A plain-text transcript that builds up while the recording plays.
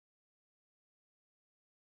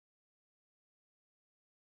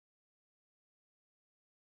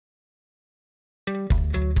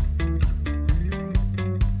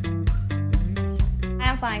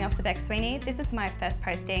flying officer Beck Sweeney. This is my first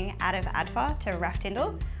posting out of ADFA to RAF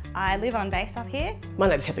Tyndall. I live on base up here. My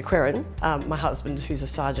name's Katherine. My husband, who's a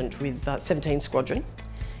sergeant with 17 Squadron,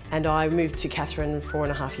 and I moved to Katherine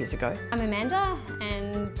 4.5 years ago. I'm Amanda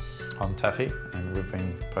and... I'm Taffy, and we've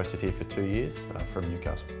been posted here for 2 years from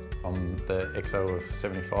Newcastle. I'm the XO of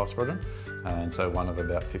 75 Squadron, and so one of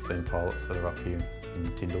about 15 pilots that are up here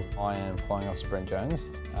in Tyndall. I am Flying Officer Brent Jones.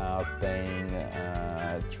 I've been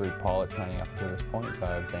through pilot training up until this point, so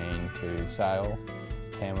I've been to Sale,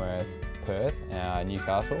 Tamworth, Perth,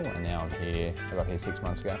 Newcastle, and now I'm here. I got here 6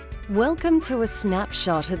 months ago. Welcome to a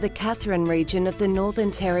snapshot of the Katherine region of the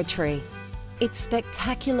Northern Territory. Its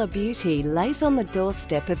spectacular beauty lays on the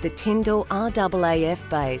doorstep of the Tyndall RAAF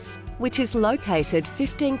base, which is located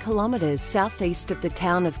 15 kilometres southeast of the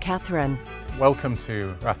town of Katherine. Welcome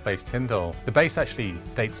to RAF Base Tyndall. The base actually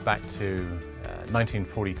dates back to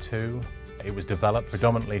 1942. It was developed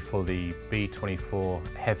predominantly for the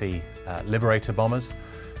B-24 heavy Liberator bombers.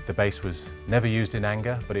 The base was never used in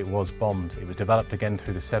anger, but it was bombed. It was developed again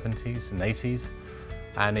through the 70s and 80s,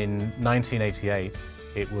 and in 1988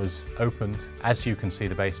 it was opened, as you can see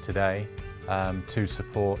the base today, to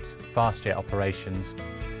support fast jet operations.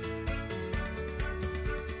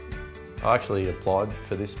 I actually applied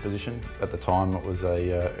for this position. At the time it was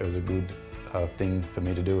a good thing for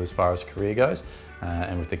me to do as far as career goes,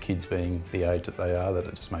 and with the kids being the age that they are, that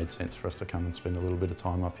it just made sense for us to come and spend a little bit of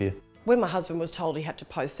time up here. When my husband was told he had to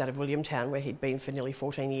post out of Williamtown, where he'd been for nearly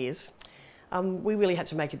 14 years, we really had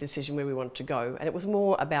to make a decision where we wanted to go, and it was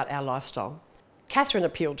more about our lifestyle. Katherine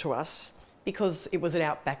appealed to us because it was an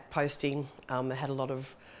outback posting. It had a lot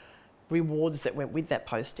of rewards that went with that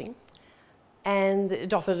posting, and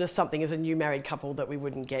it offered us something as a new married couple that we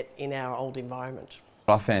wouldn't get in our old environment.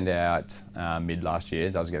 I found out mid last year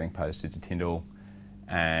that I was getting posted to Tyndall,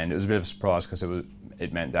 and it was a bit of a surprise because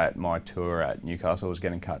it meant that my tour at Newcastle was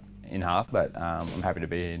getting cut in half, but I'm happy to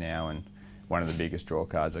be here now, and one of the biggest draw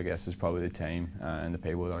cards, I guess, is probably the team and the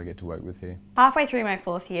people that I get to work with here. Halfway through my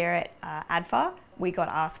 4th year at ADFA, we got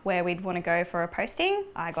asked where we'd want to go for a posting.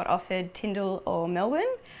 I got offered Tyndall or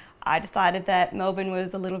Melbourne. I decided that Melbourne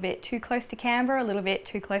was a little bit too close to Canberra, a little bit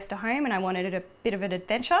too close to home, and I wanted a bit of an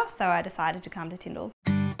adventure, so I decided to come to Tyndall.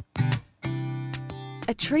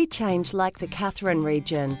 A tree change like the Katherine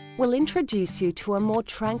region will introduce you to a more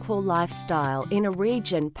tranquil lifestyle in a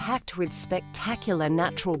region packed with spectacular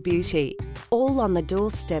natural beauty, all on the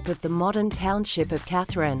doorstep of the modern township of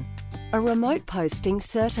Katherine. A remote posting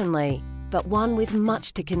certainly, but one with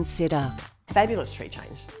much to consider. Fabulous tree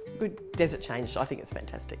change. Good desert change. I think it's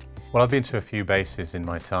fantastic. Well, I've been to a few bases in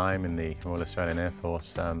my time in the Royal Australian Air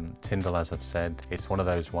Force. Tyndall, as I've said, it's one of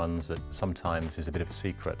those ones that sometimes is a bit of a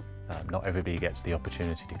secret. Not everybody gets the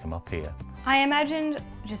opportunity to come up here. I imagined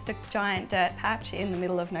just a giant dirt patch in the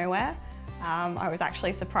middle of nowhere. I was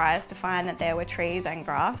actually surprised to find that there were trees and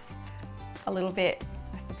grass. A little bit,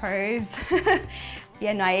 I suppose,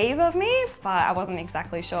 yeah, naive of me, but I wasn't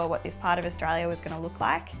exactly sure what this part of Australia was going to look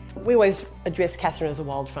like. We always addressed Katherine as a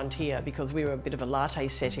wild frontier because we were a bit of a latte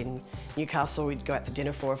set in Newcastle. We'd go out for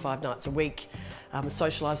dinner 4 or 5 nights a week,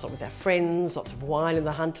 socialise a lot with our friends, lots of wine in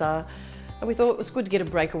the Hunter. And we thought it was good to get a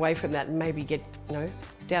break away from that and maybe get,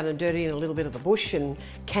 down and dirty in a little bit of the bush and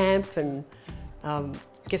camp and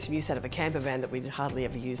get some use out of a camper van that we'd hardly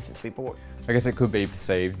ever used since we bought. I guess it could be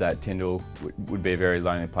perceived that Tyndall would be a very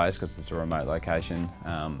lonely place because it's a remote location,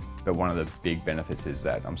 but one of the big benefits is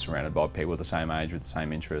that I'm surrounded by people the same age with the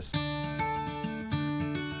same interests.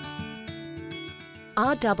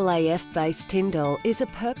 RAAF Base Tyndall is a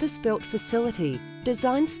purpose-built facility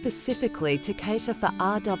designed specifically to cater for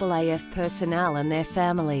RAAF personnel and their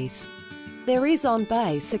families. There is on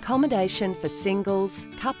base accommodation for singles,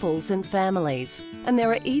 couples and families, and there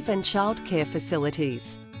are even childcare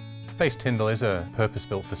facilities. Base Tyndall is a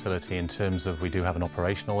purpose-built facility in terms of we do have an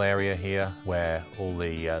operational area here where all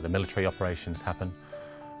the military operations happen,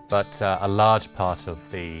 but a large part of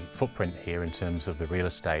the footprint here in terms of the real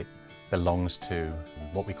estate belongs to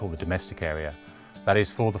what we call the domestic area. That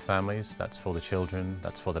is for the families, that's for the children,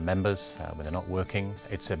 that's for the members when they're not working.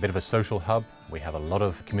 It's a bit of a social hub. We have a lot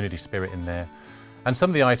of community spirit in there. And some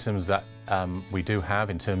of the items that we do have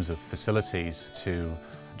in terms of facilities to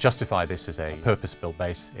justify this as a purpose-built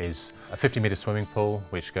base is a 50-metre swimming pool,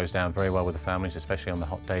 which goes down very well with the families, especially on the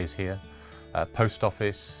hot days here. A post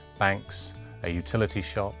office, banks, a utility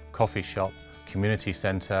shop, coffee shop, community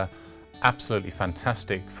centre, absolutely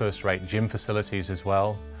fantastic first-rate gym facilities as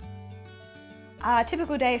well. A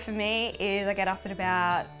typical day for me is I get up at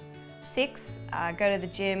about 6, go to the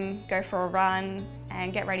gym, go for a run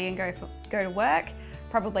and get ready and go to work,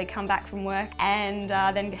 probably come back from work and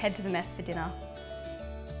then head to the mess for dinner.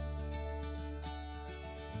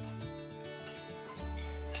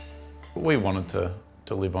 We wanted to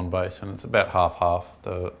live on base, and it's about half-half,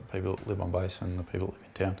 the people that live on base and the people that live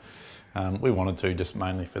in town. We wanted to just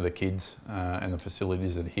mainly for the kids and the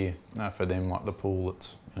facilities that are here. For them, like the pool,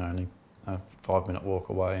 it's only a 5-minute walk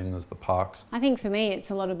away, and there's the parks. I think for me it's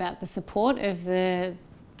a lot about the support of the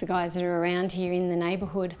guys that are around here in the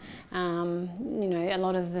neighbourhood. A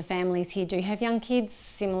lot of the families here do have young kids,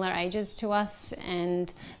 similar ages to us,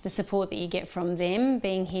 and the support that you get from them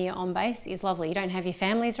being here on base is lovely. You don't have your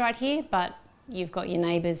families right here, but you've got your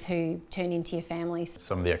neighbours who turn into your families.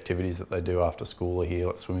 Some of the activities that they do after school are here,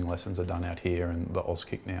 like swimming lessons are done out here, and the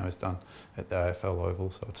Auskick now is done at the AFL Oval,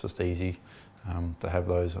 so it's just easy to have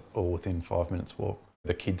those all within 5 minutes walk.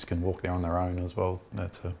 The kids can walk there on their own as well.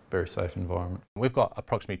 That's a very safe environment. We've got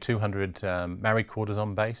approximately 200 married quarters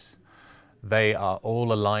on base. They are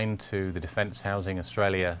all aligned to the Defence Housing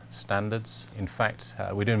Australia standards. In fact,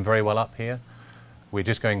 we're doing very well up here. We're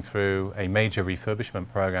just going through a major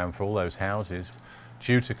refurbishment program for all those houses,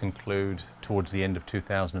 due to conclude towards the end of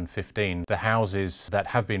 2015. The houses that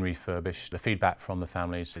have been refurbished, the feedback from the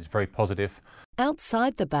families is very positive.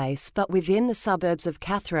 Outside the base, but within the suburbs of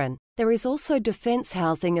Katherine, there is also defence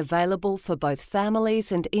housing available for both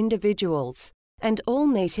families and individuals, and all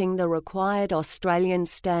meeting the required Australian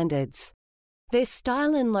standards. Their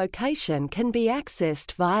style and location can be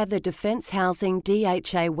accessed via the Defence Housing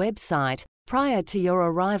DHA website prior to your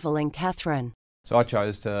arrival in Katherine. So I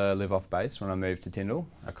chose to live off base when I moved to Tyndall.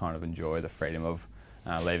 I kind of enjoy the freedom of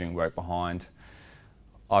leaving work behind.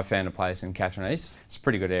 I found a place in Katherine East. It's a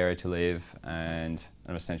pretty good area to live, and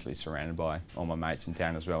I'm essentially surrounded by all my mates in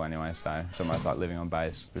town as well anyway, so it's almost like living on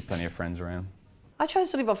base with plenty of friends around. I chose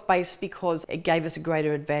to live off base because it gave us a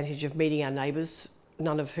greater advantage of meeting our neighbours,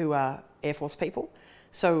 none of who are Air Force people.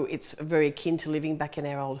 So it's very akin to living back in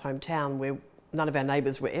our old hometown where none of our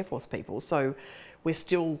neighbours were Air Force people, so we're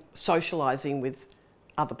still socialising with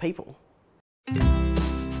other people.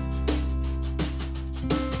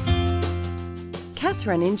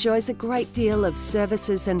 Katherine enjoys a great deal of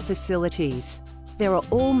services and facilities. There are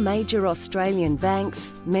all major Australian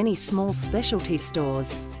banks, many small specialty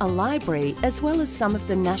stores, a library, as well as some of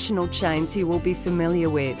the national chains you will be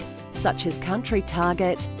familiar with, such as Country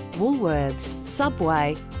Target, Woolworths,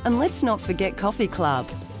 Subway, and let's not forget Coffee Club.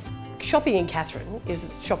 Shopping in Katherine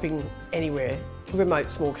is shopping anywhere,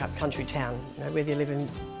 remote small country town. Whether you live in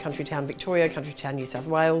country town Victoria, country town New South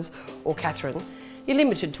Wales or Katherine, you're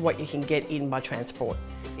limited to what you can get in by transport.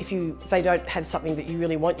 If they don't have something that you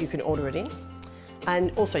really want, you can order it in.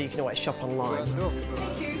 And also you can always shop online.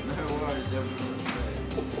 Thank you. No worries.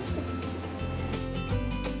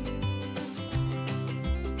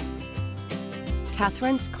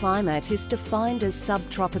 Katherine's climate is defined as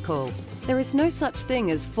subtropical. There is no such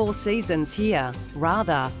thing as 4 seasons here,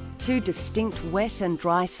 rather 2 distinct wet and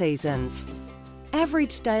dry seasons.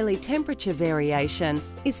 Average daily temperature variation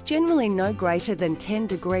is generally no greater than 10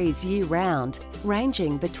 degrees year-round,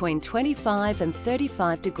 ranging between 25 and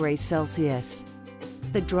 35 degrees Celsius.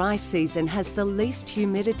 The dry season has the least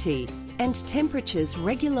humidity, and temperatures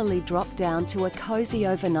regularly drop down to a cosy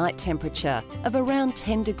overnight temperature of around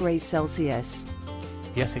 10 degrees Celsius.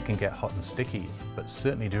 Yes, it can get hot and sticky, but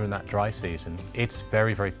certainly during that dry season, it's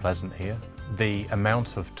very, very pleasant here. The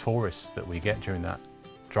amount of tourists that we get during that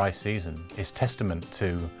dry season is testament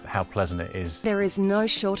to how pleasant it is. There is no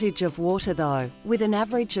shortage of water though, with an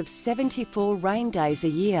average of 74 rain days a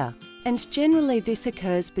year, and generally this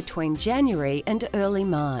occurs between January and early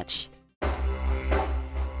March.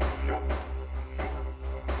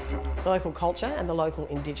 The local culture and the local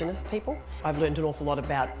Indigenous people. I've learned an awful lot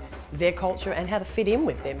about their culture and how to fit in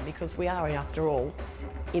with them, because we are, after all,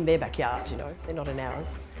 in their backyard, they're not in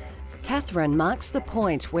ours. Katherine marks the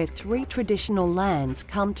point where 3 traditional lands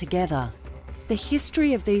come together. The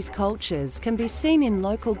history of these cultures can be seen in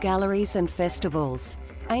local galleries and festivals,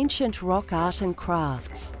 ancient rock art and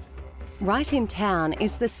crafts. Right in town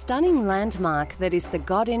is the stunning landmark that is the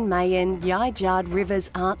Godin Mayen Yijard Rivers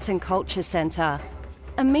Arts and Culture Centre,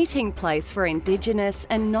 a meeting place for Indigenous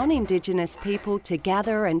and non-Indigenous people to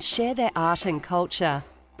gather and share their art and culture.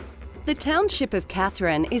 The township of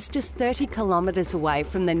Katherine is just 30 kilometres away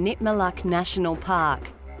from the Nitmiluk National Park.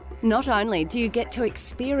 Not only do you get to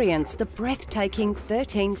experience the breathtaking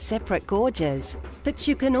 13 separate gorges, but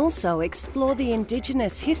you can also explore the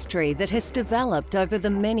Indigenous history that has developed over the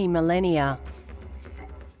many millennia.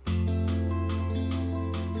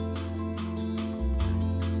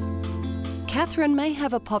 Katherine may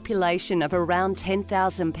have a population of around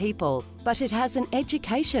 10,000 people, but it has an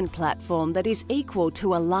education platform that is equal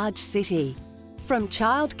to a large city. From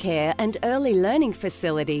childcare and early learning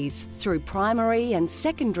facilities through primary and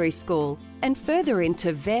secondary school and further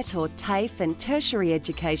into vet or TAFE and tertiary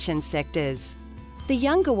education sectors. The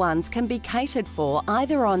younger ones can be catered for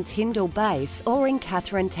either on Tyndall Base or in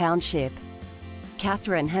Katherine Township.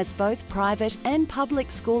 Katherine has both private and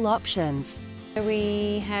public school options.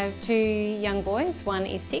 We have 2 young boys, one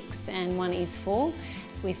is 6 and one is 4.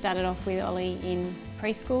 We started off with Ollie in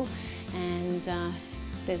preschool, and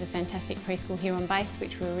there's a fantastic preschool here on base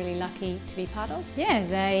which we're really lucky to be part of. Yeah,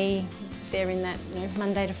 they're in that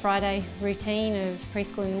Monday to Friday routine of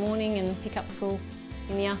preschool in the morning and pick up school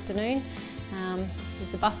in the afternoon.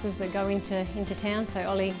 There's the buses that go into town, so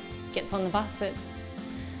Ollie gets on the bus at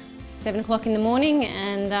 7 o'clock in the morning,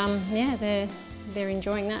 and yeah, they're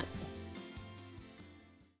enjoying that.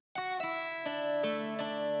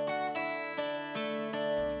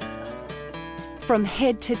 From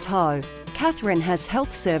head to toe, Katherine has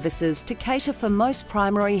health services to cater for most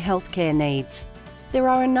primary healthcare needs. There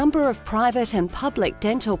are a number of private and public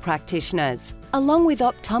dental practitioners, along with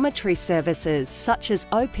optometry services such as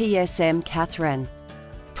OPSM Katherine.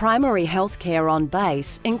 Primary healthcare on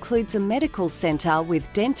base includes a medical centre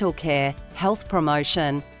with dental care, health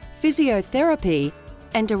promotion, physiotherapy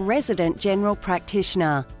and a resident general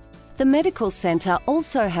practitioner. The medical centre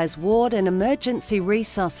also has ward and emergency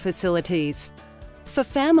resus facilities. For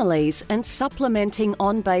families and supplementing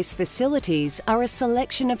on-base facilities are a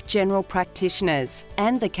selection of general practitioners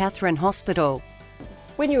and the Katherine Hospital.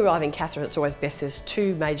 When you arrive in Katherine, it's always best, there's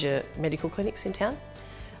 2 major medical clinics in town.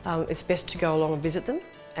 It's best to go along and visit them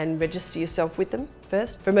and register yourself with them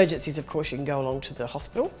first. For emergencies, of course, you can go along to the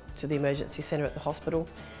hospital, to the emergency centre at the hospital.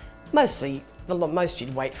 Mostly, the most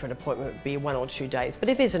you'd wait for an appointment would be 1 or 2 days, but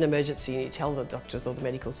if there's an emergency and you tell the doctors or the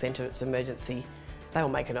medical centre it's an emergency, they'll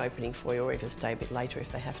make an opening for you, or even stay a bit later if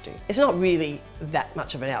they have to. It's not really that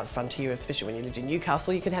much of an out frontier, especially when you lived in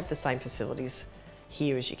Newcastle. You can have the same facilities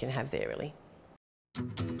here as you can have there, really.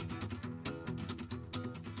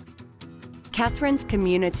 Katherine's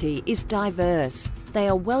community is diverse. They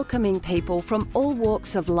are welcoming people from all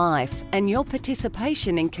walks of life, and your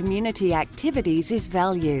participation in community activities is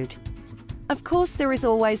valued. Of course, there is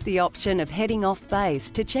always the option of heading off base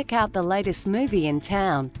to check out the latest movie in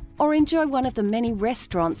town, or enjoy one of the many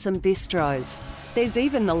restaurants and bistros. There's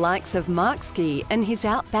even the likes of Markski and his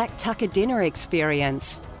Outback Tucker dinner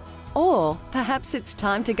experience. Or perhaps it's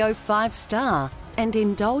time to go 5-star and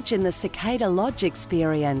indulge in the Cicada Lodge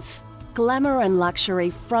experience. Glamour and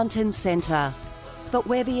luxury front and centre. But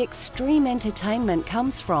where the extreme entertainment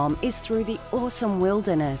comes from is through the awesome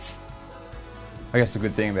wilderness. I guess the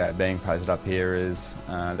good thing about being posted up here is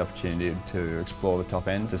the opportunity to explore the top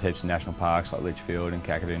end. There's heaps of national parks like Litchfield and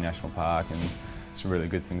Kakadu National Park, and some really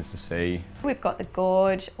good things to see. We've got the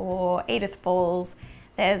Gorge or Edith Falls,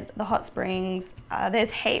 there's the hot springs,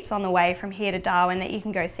 there's heaps on the way from here to Darwin that you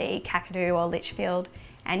can go see, Kakadu or Litchfield,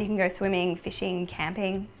 and you can go swimming, fishing,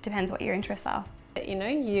 camping, depends what your interests are. You know,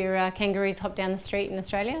 your kangaroos hop down the street in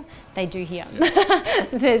Australia, they do here.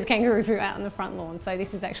 There's kangaroo poo out on the front lawn, so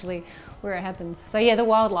this is actually where it happens. So yeah, the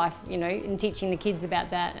wildlife, you know, and teaching the kids about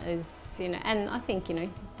that is, you know, and I think, you know,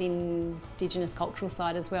 the Indigenous cultural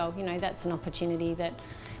side as well, you know, that's an opportunity that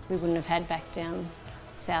we wouldn't have had back down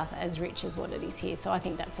south as rich as what it is here. So I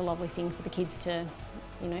think that's a lovely thing for the kids to,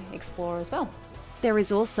 you know, explore as well. There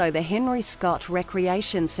is also the Henry Scott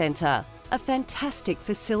Recreation Centre, a fantastic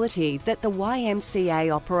facility that the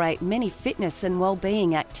YMCA operate many fitness and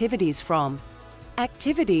wellbeing activities from.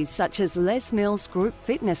 Activities such as Les Mills group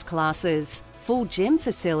fitness classes, full gym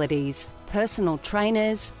facilities, personal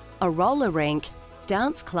trainers, a roller rink,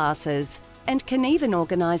 dance classes, and can even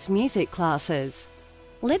organise music classes.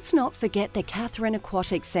 Let's not forget the Katherine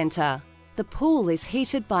Aquatic Centre. The pool is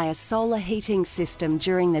heated by a solar heating system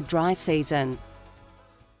during the dry season.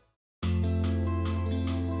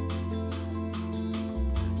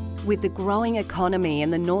 With the growing economy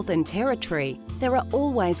in the Northern Territory, there are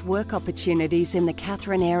always work opportunities in the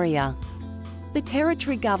Katherine area. The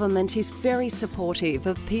Territory Government is very supportive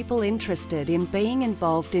of people interested in being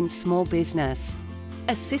involved in small business.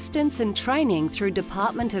 Assistance and training through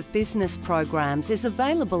Department of Business programs is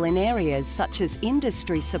available in areas such as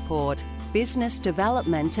industry support, business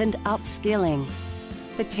development and upskilling.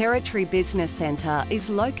 The Territory Business Centre is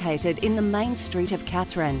located in the main street of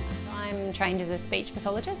Katherine. I'm trained as a speech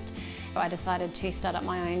pathologist. I decided to start up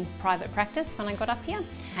my own private practice when I got up here.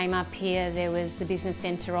 Came up here, there was the business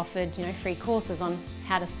centre offered, you know, free courses on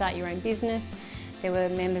how to start your own business. There were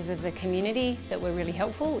members of the community that were really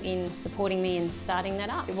helpful in supporting me in starting that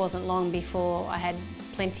up. It wasn't long before I had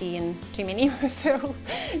plenty and too many referrals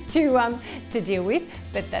to deal with.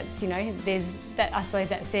 But that's, you know, I suppose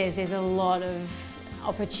that says there's a lot of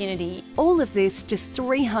opportunity. All of this just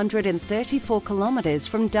 334 kilometres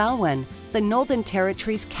from Darwin, the Northern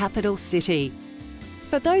Territory's capital city.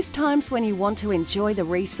 For those times when you want to enjoy the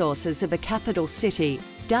resources of a capital city,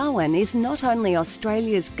 Darwin is not only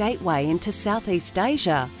Australia's gateway into Southeast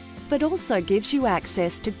Asia, but also gives you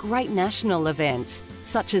access to great national events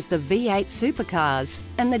such as the V8 supercars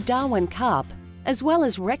and the Darwin Cup, as well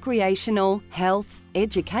as recreational, health,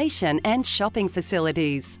 education and shopping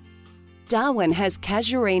facilities. Darwin has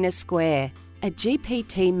Casuarina Square, a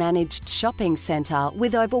GPT-managed shopping centre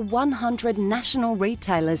with over 100 national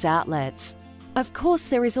retailers' outlets. Of course,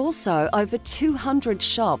 there is also over 200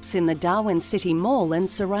 shops in the Darwin City Mall and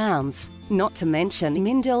surrounds, not to mention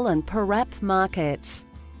Mindil and Parap markets.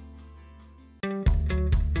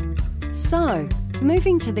 So,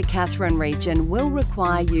 moving to the Katherine region will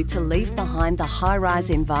require you to leave behind the high-rise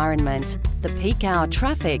environment, the peak hour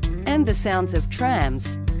traffic and the sounds of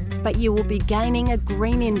trams. But you will be gaining a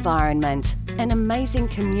green environment, an amazing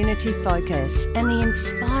community focus and the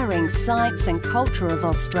inspiring sights and culture of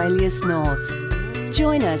Australia's north.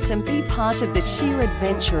 Join us and be part of the sheer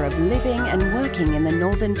adventure of living and working in the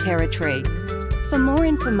Northern Territory. For more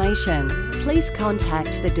information, please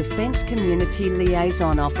contact the Defence Community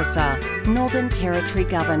Liaison Officer, Northern Territory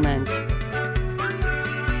Government.